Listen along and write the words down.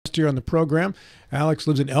here on the program. Alex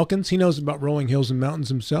lives in Elkins. He knows about rolling hills and mountains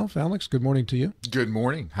himself. Alex, good morning to you. Good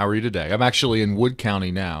morning. How are you today? I'm actually in Wood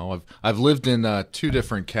County now. I've lived in 2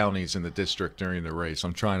 different counties in the district during the race.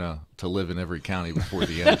 I'm trying to live in every county before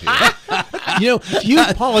the end here. You know, few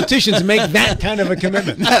politicians make that kind of a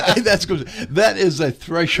commitment. That's good. That is a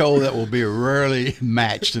threshold that will be rarely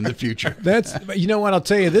matched in the future. You know what? I'll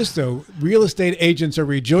tell you this, though. Real estate agents are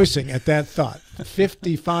rejoicing at that thought.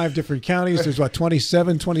 55 different counties. There's what,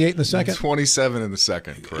 27, 28 in the second? 27 in the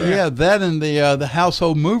second, correct. Yeah, that and the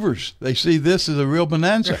household movers. They see this as a real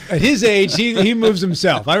bonanza. At his age, he moves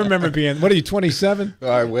himself. I remember being, what are you, 27?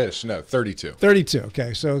 I wish. No, 32. 32.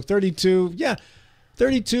 Okay, so 32, yeah.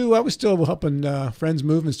 32, I was still helping friends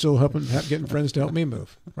move and still getting friends to help me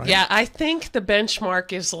move. Right? Yeah, I think the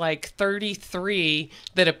benchmark is like 33,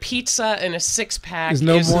 that a pizza and a six-pack is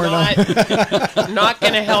not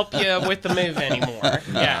going to help you with the move anymore.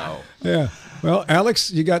 Yeah. Yeah. Well, Alex,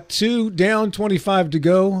 you got 2 down, 25 to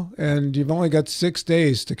go, and you've only got 6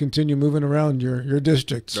 days to continue moving around your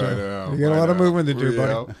district. So I know. You got a lot of moving to do,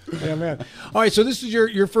 buddy. Yeah, man. All right, so this is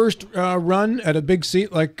your first run at a big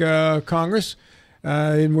seat like Congress.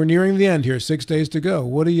 And we're nearing the end here, 6 days to go.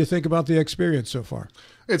 What do you think about the experience so far?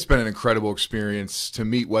 It's been an incredible experience. To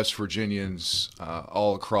meet West Virginians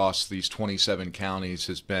all across these 27 counties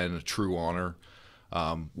has been a true honor.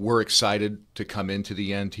 We're excited to come into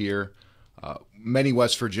the end here. Many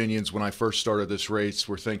West Virginians, when I first started this race,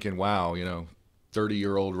 were thinking, wow,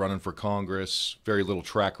 30-year-old running for Congress, very little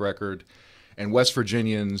track record. And West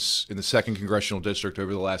Virginians in the 2nd Congressional District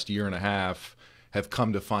over the last year and a half have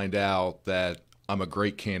come to find out that I'm a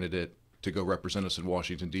great candidate to go represent us in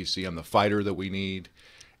Washington, D.C. I'm the fighter that we need,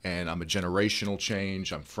 and I'm a generational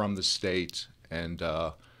change. I'm from the state, and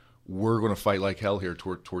we're going to fight like hell here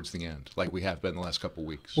towards the end, like we have been the last couple of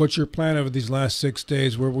weeks. What's your plan over these last 6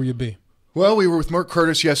 days? Where will you be? Well, we were with Mark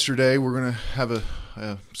Curtis yesterday. We're going to have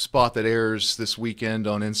a spot that airs this weekend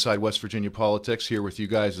on Inside West Virginia Politics here with you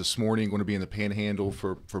guys this morning. Going to be in the Panhandle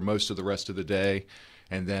for most of the rest of the day,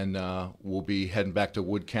 and then we'll be heading back to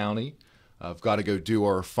Wood County. I've got to go do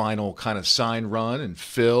our final kind of sign run and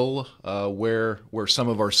fill where some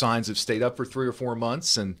of our signs have stayed up for 3 or 4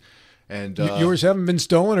 months, and yours haven't been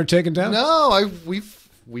stolen or taken down? No,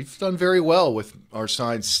 we've done very well with our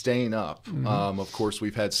signs staying up. Mm-hmm. Of course,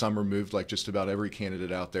 we've had some removed, like just about every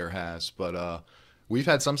candidate out there has, but we've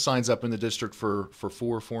had some signs up in the district for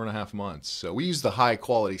 4.5 months. So we used the high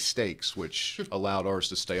quality stakes, which allowed ours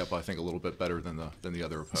to stay up, I think, a little bit better than the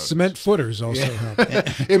other opponents. Cement footers also help.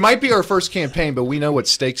 It might be our first campaign, but we know what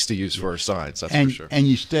stakes to use for our signs. That's for sure. And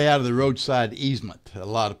you stay out of the roadside easement. A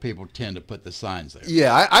lot of people tend to put the signs there.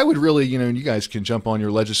 Yeah, I would really, you guys can jump on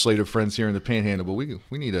your legislative friends here in the Panhandle, but we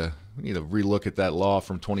need to relook at that law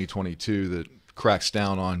from 2022 that cracks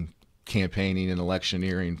down on campaigning and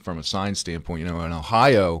electioneering from a sign standpoint. In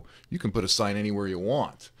Ohio, you can put a sign anywhere you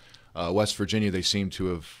want. West Virginia, they seem to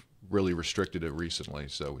have really restricted it recently,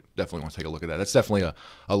 so we definitely want to take a look at that. That's definitely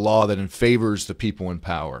a law that favors the people in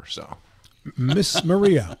power. So, Miss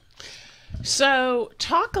Maria. So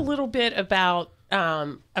talk a little bit about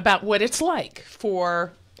what it's like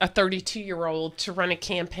for a 32-year-old to run a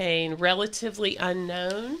campaign relatively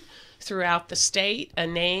unknown throughout the state, a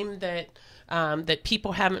name that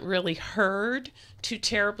people haven't really heard too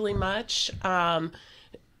terribly much.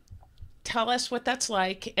 Tell us what that's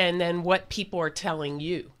like, and then what people are telling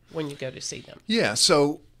you when you go to see them. Yeah,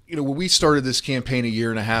 so when we started this campaign 1.5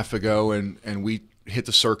 years ago, and we hit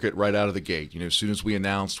the circuit right out of the gate. As soon as we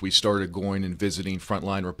announced, we started going and visiting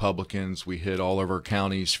frontline Republicans. We hit all of our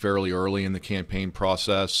counties fairly early in the campaign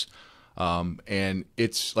process. And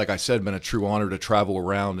it's, like I said, been a true honor to travel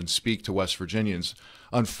around and speak to West Virginians.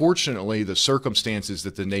 Unfortunately, the circumstances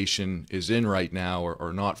that the nation is in right now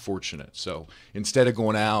are not fortunate. So instead of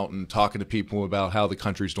going out and talking to people about how the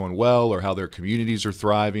country's doing well or how their communities are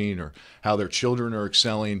thriving or how their children are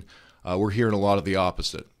excelling, we're hearing a lot of the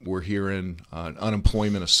opposite. We're hearing an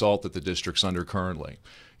unemployment assault that the district's under currently.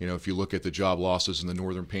 If you look at the job losses in the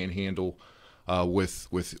northern Panhandle, with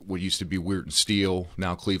what used to be Weirton Steel,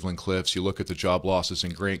 now Cleveland Cliffs. You look at the job losses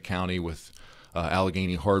in Grant County with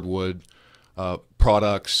Allegheny Hardwood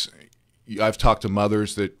products. I've talked to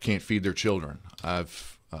mothers that can't feed their children.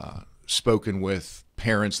 I've spoken with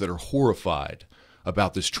parents that are horrified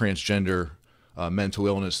about this transgender mental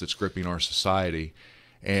illness that's gripping our society.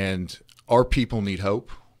 And our people need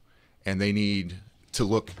hope, and they need to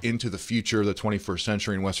look into the future of the 21st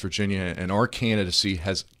century in West Virginia, and our candidacy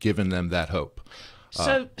has given them that hope.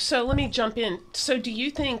 So let me jump in. So do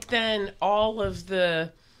you think then all of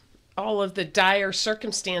the dire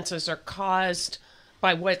circumstances are caused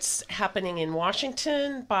what's happening in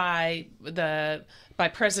Washington, by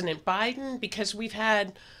President Biden, because we've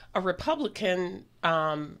had a Republican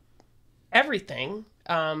everything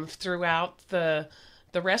throughout the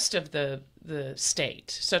rest of the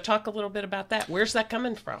state. So talk a little bit about that. Where's that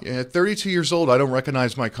coming from? Yeah, at 32 years old, I don't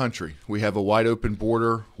recognize my country. We have a wide open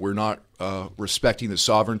border. We're not respecting the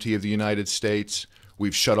sovereignty of the United States.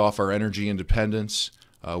 We've shut off our energy independence.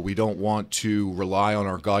 We don't want to rely on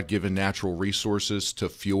our God-given natural resources to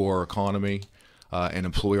fuel our economy and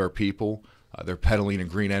employ our people. They're peddling a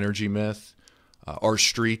green energy myth. Our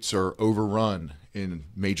streets are overrun in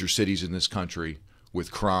major cities in this country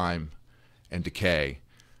with crime and decay.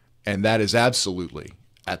 And that is absolutely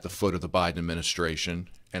at the foot of the Biden administration.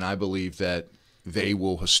 And I believe that they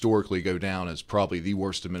will historically go down as probably the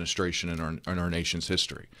worst administration in our nation's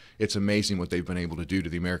history. It's amazing what they've been able to do to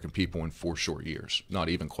the American people in 4 short years, not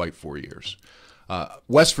even quite 4 years.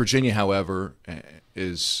 West Virginia, however,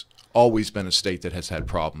 is always been a state that has had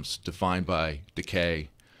problems defined by decay,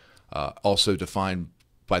 also defined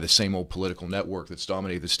by the same old political network that's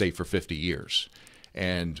dominated the state for 50 years.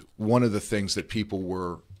 And one of the things that people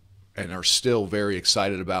were and are still very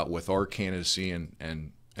excited about with our candidacy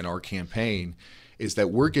and our campaign is that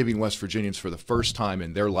we're giving West Virginians for the first time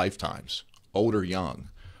in their lifetimes, old or young,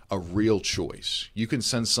 a real choice. You can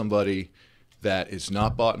send somebody that is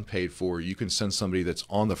not bought and paid for. You can send somebody that's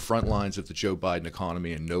on the front lines of the Joe Biden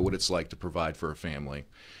economy and know what it's like to provide for a family.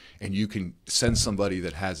 And you can send somebody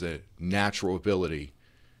that has a natural ability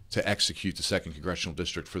to execute the 2nd Congressional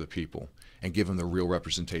District for the people and give them the real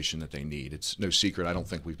representation that they need. It's no secret, I don't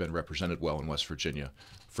think we've been represented well in West Virginia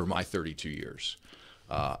for my 32 years.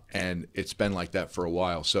 And it's been like that for a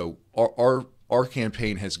while. So our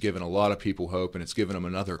campaign has given a lot of people hope, and it's given them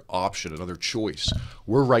another option, another choice.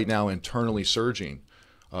 We're right now internally surging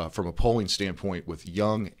from a polling standpoint with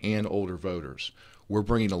young and older voters. We're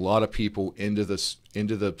bringing a lot of people into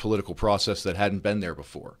the political process that hadn't been there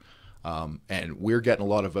before. And we're getting a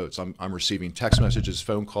lot of votes. I'm receiving text messages,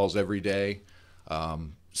 phone calls every day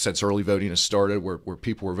since early voting has started where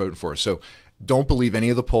people were voting for us. So don't believe any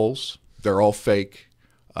of the polls. They're all fake.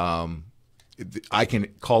 I can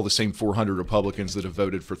call the same 400 Republicans that have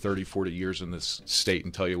voted for 30, 40 years in this state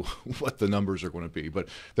and tell you what the numbers are going to be. But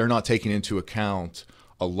they're not taking into account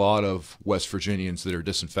a lot of West Virginians that are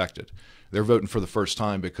disinfected. They're voting for the first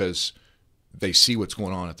time because they see what's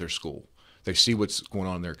going on at their school. They see what's going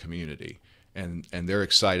on in their community, and they're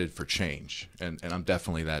excited for change. And I'm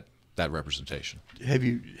definitely that representation. Have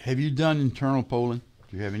you done internal polling?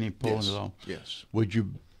 Do you have any polling at all? Yes. Would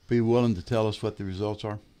you be willing to tell us what the results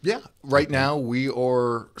are? Yeah. Right now, we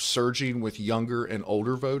are surging with younger and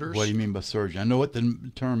older voters. What do you mean by surging? I know what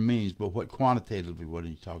the term means, but what quantitatively, what are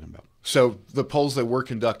you talking about? So the polls that we're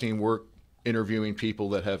conducting, we're interviewing people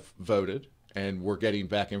that have voted, and we're getting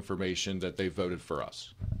back information that they voted for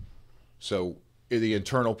us. So in the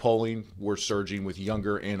internal polling, we're surging with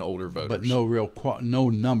younger and older voters. But no real no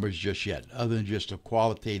numbers just yet, other than just a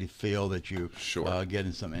qualitative feel that you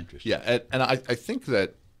getting some interest. Yeah, and I think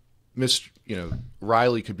that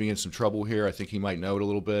Riley could be in some trouble here. I think he might know it a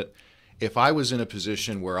little bit. If I was in a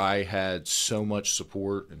position where I had so much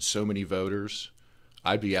support and so many voters,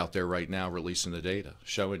 I'd be out there right now releasing the data,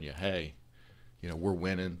 showing you, hey, we're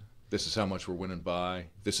winning. This is how much we're winning by.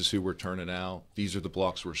 This is who we're turning out. These are the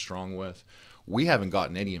blocks we're strong with. We haven't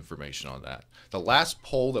gotten any information on that. The last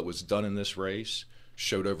poll that was done in this race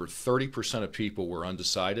showed over 30% of people were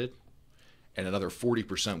undecided, and another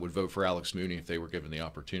 40% would vote for Alex Mooney if they were given the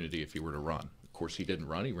opportunity if he were to run. Of course, he didn't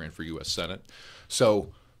run. He ran for U.S. Senate.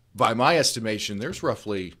 So by my estimation, there's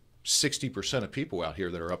roughly 60% of people out here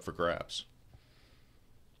that are up for grabs.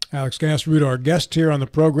 Alex Gaaserud, our guest here on the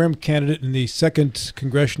program, candidate in the 2nd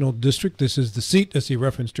Congressional District. This is the seat, as he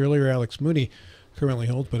referenced earlier, Alex Mooney currently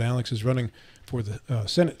holds, but Alex is running for the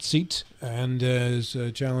Senate seat and is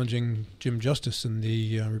challenging Jim Justice in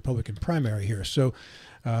the Republican primary here. So,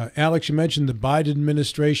 Alex, you mentioned the Biden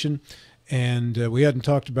administration, and we hadn't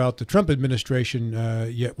talked about the Trump administration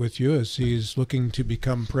yet with you, as he's looking to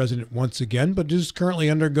become president once again, but is currently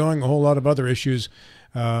undergoing a whole lot of other issues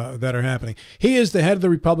that are happening. He is the head of the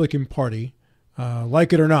Republican Party,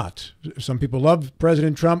 like it or not. Some people love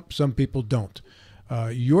President Trump, some people don't.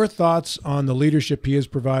 Your thoughts on the leadership he is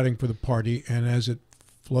providing for the party and as it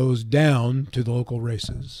flows down to the local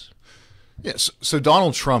races? Yes. So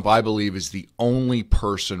Donald Trump, I believe, is the only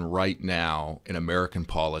person right now in American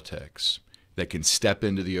politics that can step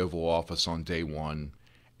into the Oval Office on day one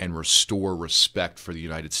and restore respect for the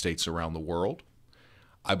United States around the world.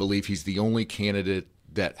 I believe he's the only candidate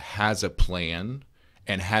that has a plan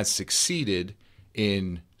and has succeeded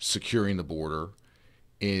in securing the border,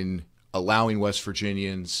 in allowing West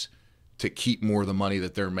Virginians to keep more of the money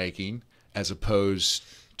that they're making, as opposed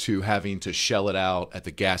to having to shell it out at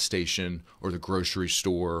the gas station or the grocery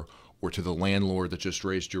store or to the landlord that just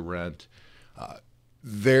raised your rent.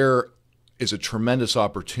 There is a tremendous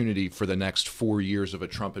opportunity for the next 4 years of a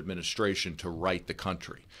Trump administration to right the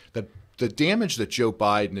country. The damage that Joe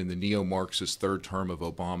Biden and the neo-Marxist third term of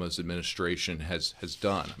Obama's administration has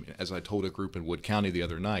done, I mean, as I told a group in Wood County the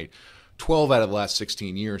other night, 12 out of the last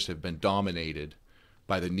 16 years have been dominated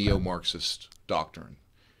by the neo-Marxist doctrine,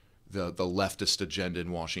 the leftist agenda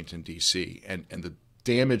in Washington, D.C., and the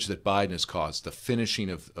damage that Biden has caused, the finishing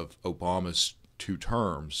of Obama's 2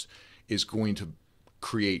 terms, is going to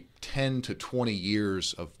create 10 to 20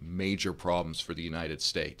 years of major problems for the United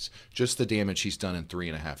States, just the damage he's done in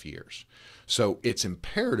 3.5 years. So it's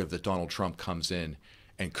imperative that Donald Trump comes in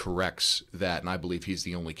and corrects that, and I believe he's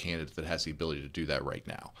the only candidate that has the ability to do that right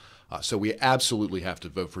now. So we absolutely have to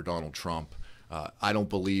vote for Donald Trump. I don't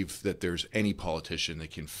believe that there's any politician that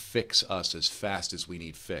can fix us as fast as we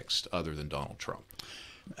need fixed other than Donald Trump.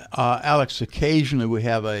 Alex, occasionally we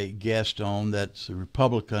have a guest on that's a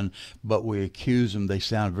Republican, but we accuse them they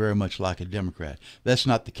sound very much like a Democrat. That's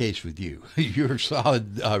not the case with you. You're a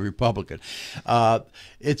solid Republican.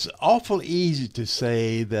 It's awful easy to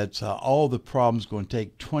say that all the problems are going to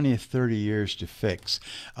take 20 or 30 years to fix.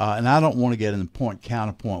 And I don't want to get in the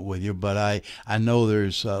point-counterpoint with you, but I know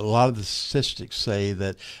there's a lot of the statistics say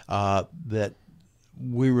that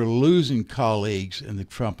we were losing colleagues in the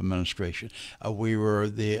Trump administration.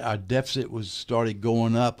 Our deficit was started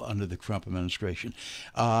going up under the Trump administration.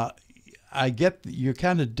 I get that you're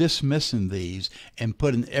kind of dismissing these and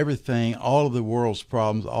putting everything, all of the world's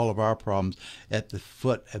problems, all of our problems, at the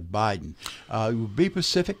foot of Biden. Be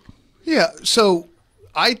specific. Yeah. So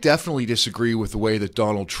I definitely disagree with the way that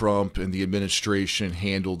Donald Trump and the administration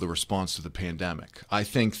handled the response to the pandemic. I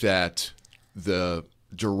think that the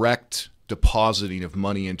direct depositing of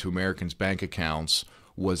money into Americans' bank accounts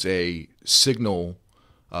was a signal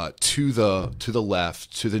to the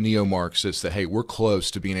left, to the neo-Marxists, that, hey, we're close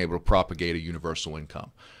to being able to propagate a universal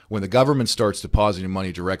income. When the government starts depositing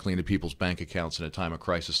money directly into people's bank accounts in a time of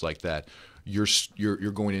crisis like that, you're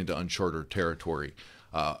going into uncharted territory.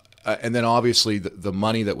 And then obviously the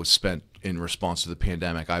money that was spent in response to the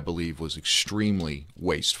pandemic, I believe, was extremely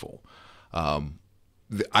wasteful.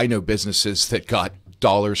 I know businesses that got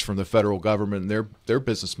dollars from the federal government, and their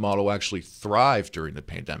business model actually thrived during the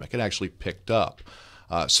pandemic. It actually picked up.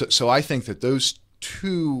 So I think that those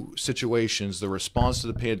 2 situations, the response to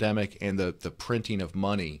the pandemic and the printing of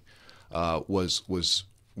money, was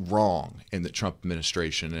wrong in the Trump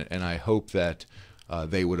administration, and I hope that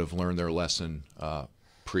they would have learned their lesson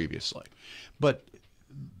previously. But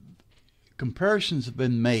comparisons have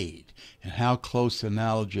been made, and how close the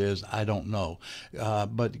analogy is, I don't know.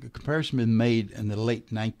 But the comparison has been made in the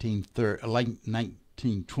late 1920s,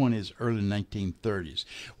 early 1930s,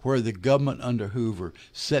 where the government under Hoover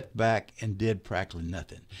sat back and did practically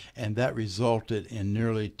nothing. And that resulted in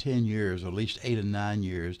nearly 10 years, or at least 8 or 9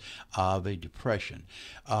 years, of a depression.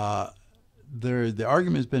 The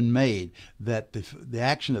argument has been made that the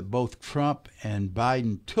action that both Trump and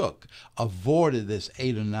Biden took avoided this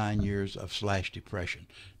 8 or 9 years of slash depression.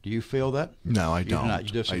 Do you feel that? No, I don't. You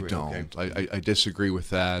disagree? I don't. Okay. I disagree with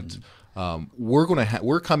that.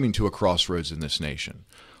 We're coming to a crossroads in this nation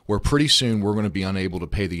where pretty soon we're going to be unable to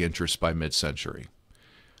pay the interest by mid-century.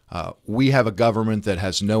 We have a government that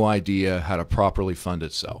has no idea how to properly fund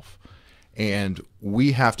itself, and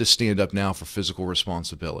we have to stand up now for fiscal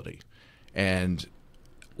responsibility. And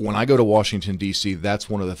when I go to Washington, D.C., that's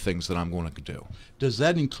one of the things that I'm going to do. Does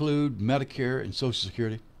that include Medicare and Social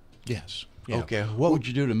Security? Yes. Yeah. Okay. What would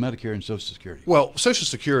you do to Medicare and Social Security? Well, Social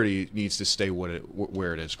Security needs to stay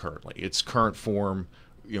where it is currently. Its current form,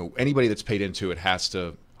 anybody that's paid into it has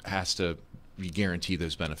to be guaranteed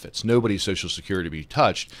those benefits. Nobody's Social Security to be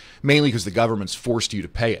touched, mainly because the government's forced you to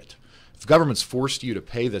pay it. If the government's forced you to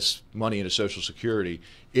pay this money into Social Security,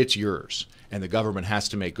 it's yours, and the government has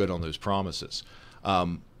to make good on those promises.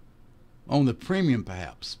 On the premium,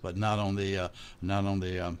 perhaps, but not on the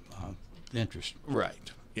interest.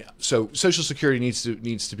 Right. Yeah. So Social Security needs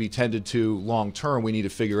to be tended to long term. We need to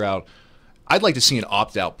figure out. I'd like to see an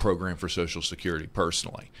opt-out program for Social Security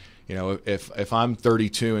personally. If I'm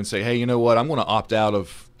 32 and say, hey, you know what, I'm going to opt out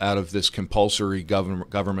of this compulsory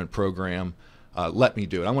government program. Let me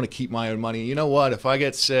do it. I want to keep my own money. You know what? If I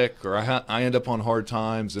get sick or I end up on hard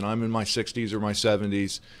times and I'm in my 60s or my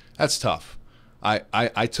 70s, that's tough. I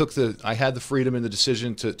had the freedom and the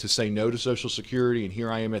decision to say no to Social Security, and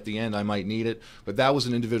here I am at the end. I might need it, but that was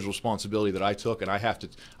an individual responsibility that I took, and I have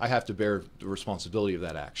to bear the responsibility of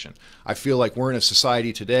that action. I feel like we're in a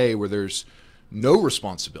society today where there's no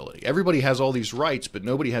responsibility. Everybody has all these rights, but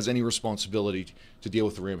nobody has any responsibility to deal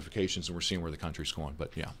with the ramifications, and we're seeing where the country's going.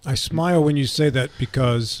 But yeah, I smile when you say that,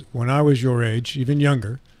 because when I was your age, even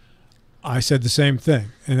younger, I said the same thing.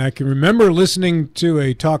 And I can remember listening to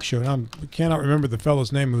a talk show, and I cannot remember the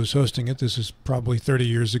fellow's name who was hosting it. This is probably 30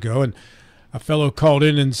 years ago. And a fellow called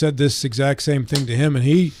in and said this exact same thing to him. And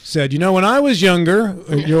he said, when I was younger,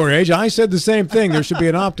 your age, I said the same thing. There should be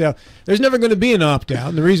an opt-out. There's never going to be an opt-out.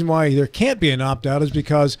 And the reason why there can't be an opt-out is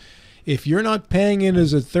because if you're not paying in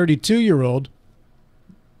as a 32-year-old,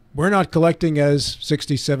 we're not collecting as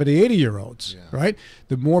 60, 70, 80-year-olds, right?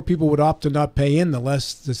 The more people would opt to not pay in, the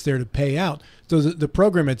less that's there to pay out. So the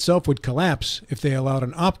program itself would collapse if they allowed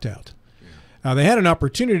an opt-out. They had an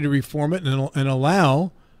opportunity to reform it and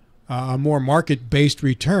allow a more market-based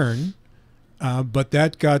return, but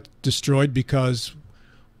that got destroyed because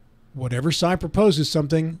whatever side proposes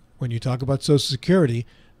something, when you talk about Social Security,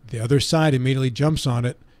 the other side immediately jumps on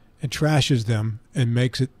it and trashes them and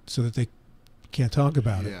makes it so that they can't talk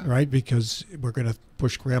about it, right? Because we're going to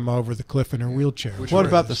push grandma over the cliff in her wheelchair. What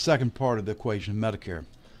about the second part of the equation, Medicare?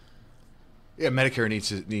 Yeah, Medicare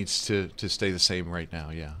needs to stay the same right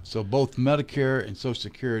now. Yeah. So both Medicare and Social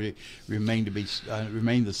Security remain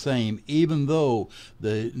the same, even though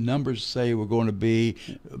the numbers say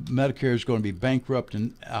Medicare is going to be bankrupt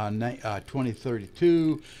in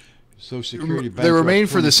 2032. Social Security they remain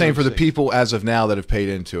for the same for the people as of now that have paid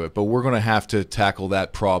into it, but we're going to have to tackle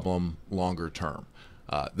that problem longer term.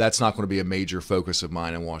 That's not going to be a major focus of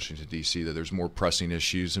mine in Washington, D.C., that there's more pressing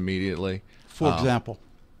issues immediately. For example?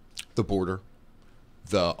 The border,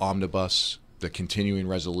 the omnibus, the continuing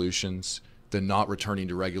resolutions, the not returning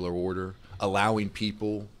to regular order, allowing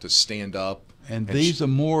people to stand up. And these are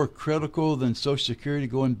more critical than Social Security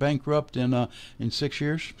going bankrupt in 6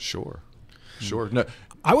 years? Sure. No.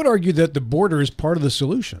 I would argue that the border is part of the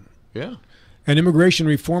solution. Yeah. And immigration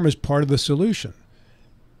reform is part of the solution.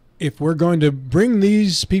 If we're going to bring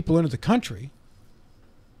these people into the country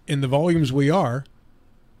in the volumes we are,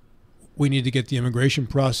 we need to get the immigration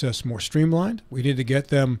process more streamlined. We need to get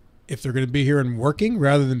them, if they're going to be here and working,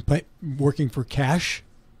 rather than working for cash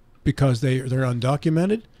because they're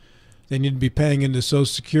undocumented, they need to be paying into Social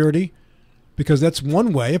Security, because that's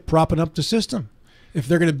one way of propping up the system. If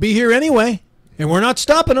they're going to be here anyway, and we're not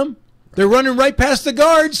stopping them, they're running right past the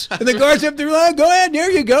guards, and the guards have to go ahead,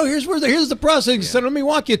 there you go. Here's the processing center. Let me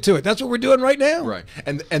walk you to it. That's what we're doing right now. Right,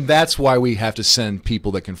 and that's why we have to send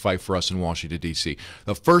people that can fight for us in Washington, D.C.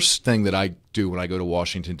 The first thing that I do when I go to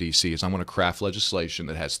Washington, D.C. is I'm going to craft legislation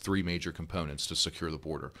that has three major components to secure the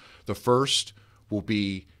border. The first will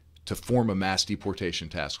be to form a mass deportation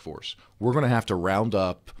task force. We're going to have to round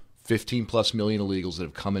up 15+ million illegals that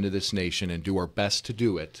have come into this nation and do our best to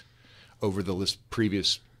do it over the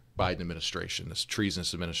previous Biden administration, this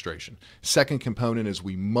treasonous administration. Second component is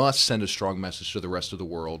we must send a strong message to the rest of the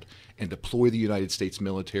world and deploy the United States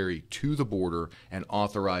military to the border and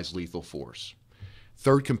authorize lethal force.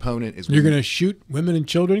 Third component is you're going to shoot women and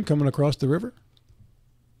children coming across the river?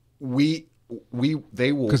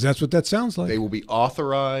 They will, because that's what that sounds like. They will be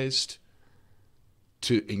authorized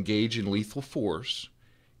to engage in lethal force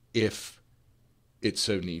if it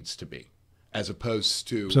so needs to be. As opposed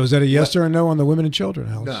to... So is that a yes or a no on the women and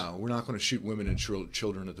children, Alex? No, we're not going to shoot women and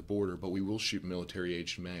children at the border, but we will shoot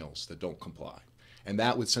military-aged males that don't comply. And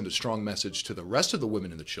that would send a strong message to the rest of the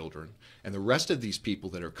women and the children and the rest of these people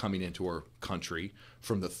that are coming into our country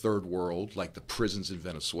from the third world, like the prisons in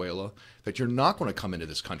Venezuela, that you're not going to come into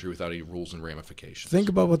this country without any rules and ramifications. Think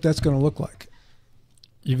about what that's going to look like.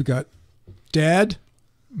 You've got dad,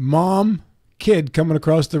 mom, kid coming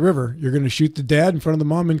across the river. You're going to shoot the dad in front of the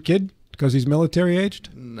mom and kid? Because he's military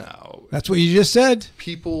aged? No. That's what you just said.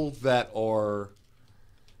 People that are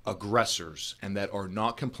aggressors and that are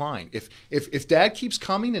not complying. If dad keeps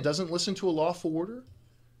coming and doesn't listen to a lawful order,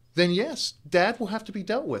 then yes, dad will have to be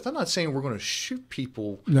dealt with. I'm not saying we're going to shoot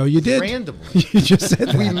people randomly. You just said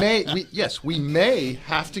that. We may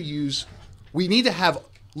have to use, we need to have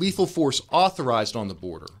lethal force authorized on the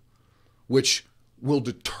border, which will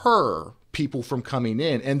deter people from coming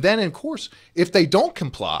in. And then, of course, if they don't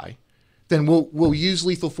comply, then we'll use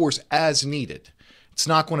lethal force as needed. It's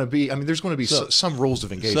not going to be. I mean, there's going to be some rules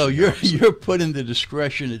of engagement. So you're putting the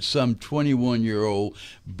discretion at some 21-year-old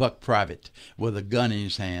buck private with a gun in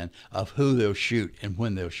his hand of who they'll shoot and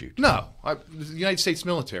when they'll shoot. No, the United States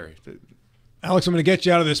military. Alex, I'm going to get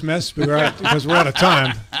you out of this mess because we're out of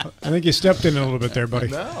time. I think you stepped in a little bit there, buddy.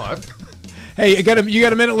 No, Hey, you got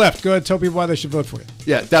a minute left. Go ahead and tell people why they should vote for you.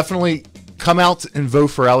 Yeah, definitely come out and vote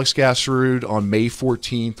for Alex Gaaserud on May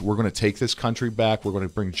 14th. We're going to take this country back. We're going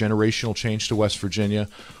to bring generational change to West Virginia.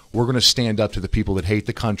 We're going to stand up to the people that hate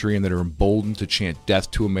the country and that are emboldened to chant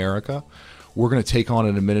death to America. We're going to take on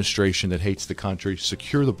an administration that hates the country,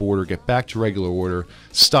 secure the border, get back to regular order,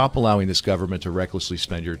 stop allowing this government to recklessly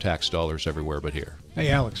spend your tax dollars everywhere but here. Hey,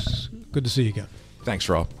 Alex, good to see you again. Thanks,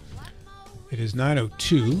 Rob. It is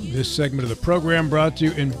 9:02. This segment of the program brought to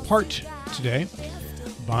you in part today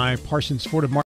by Parsons Ford of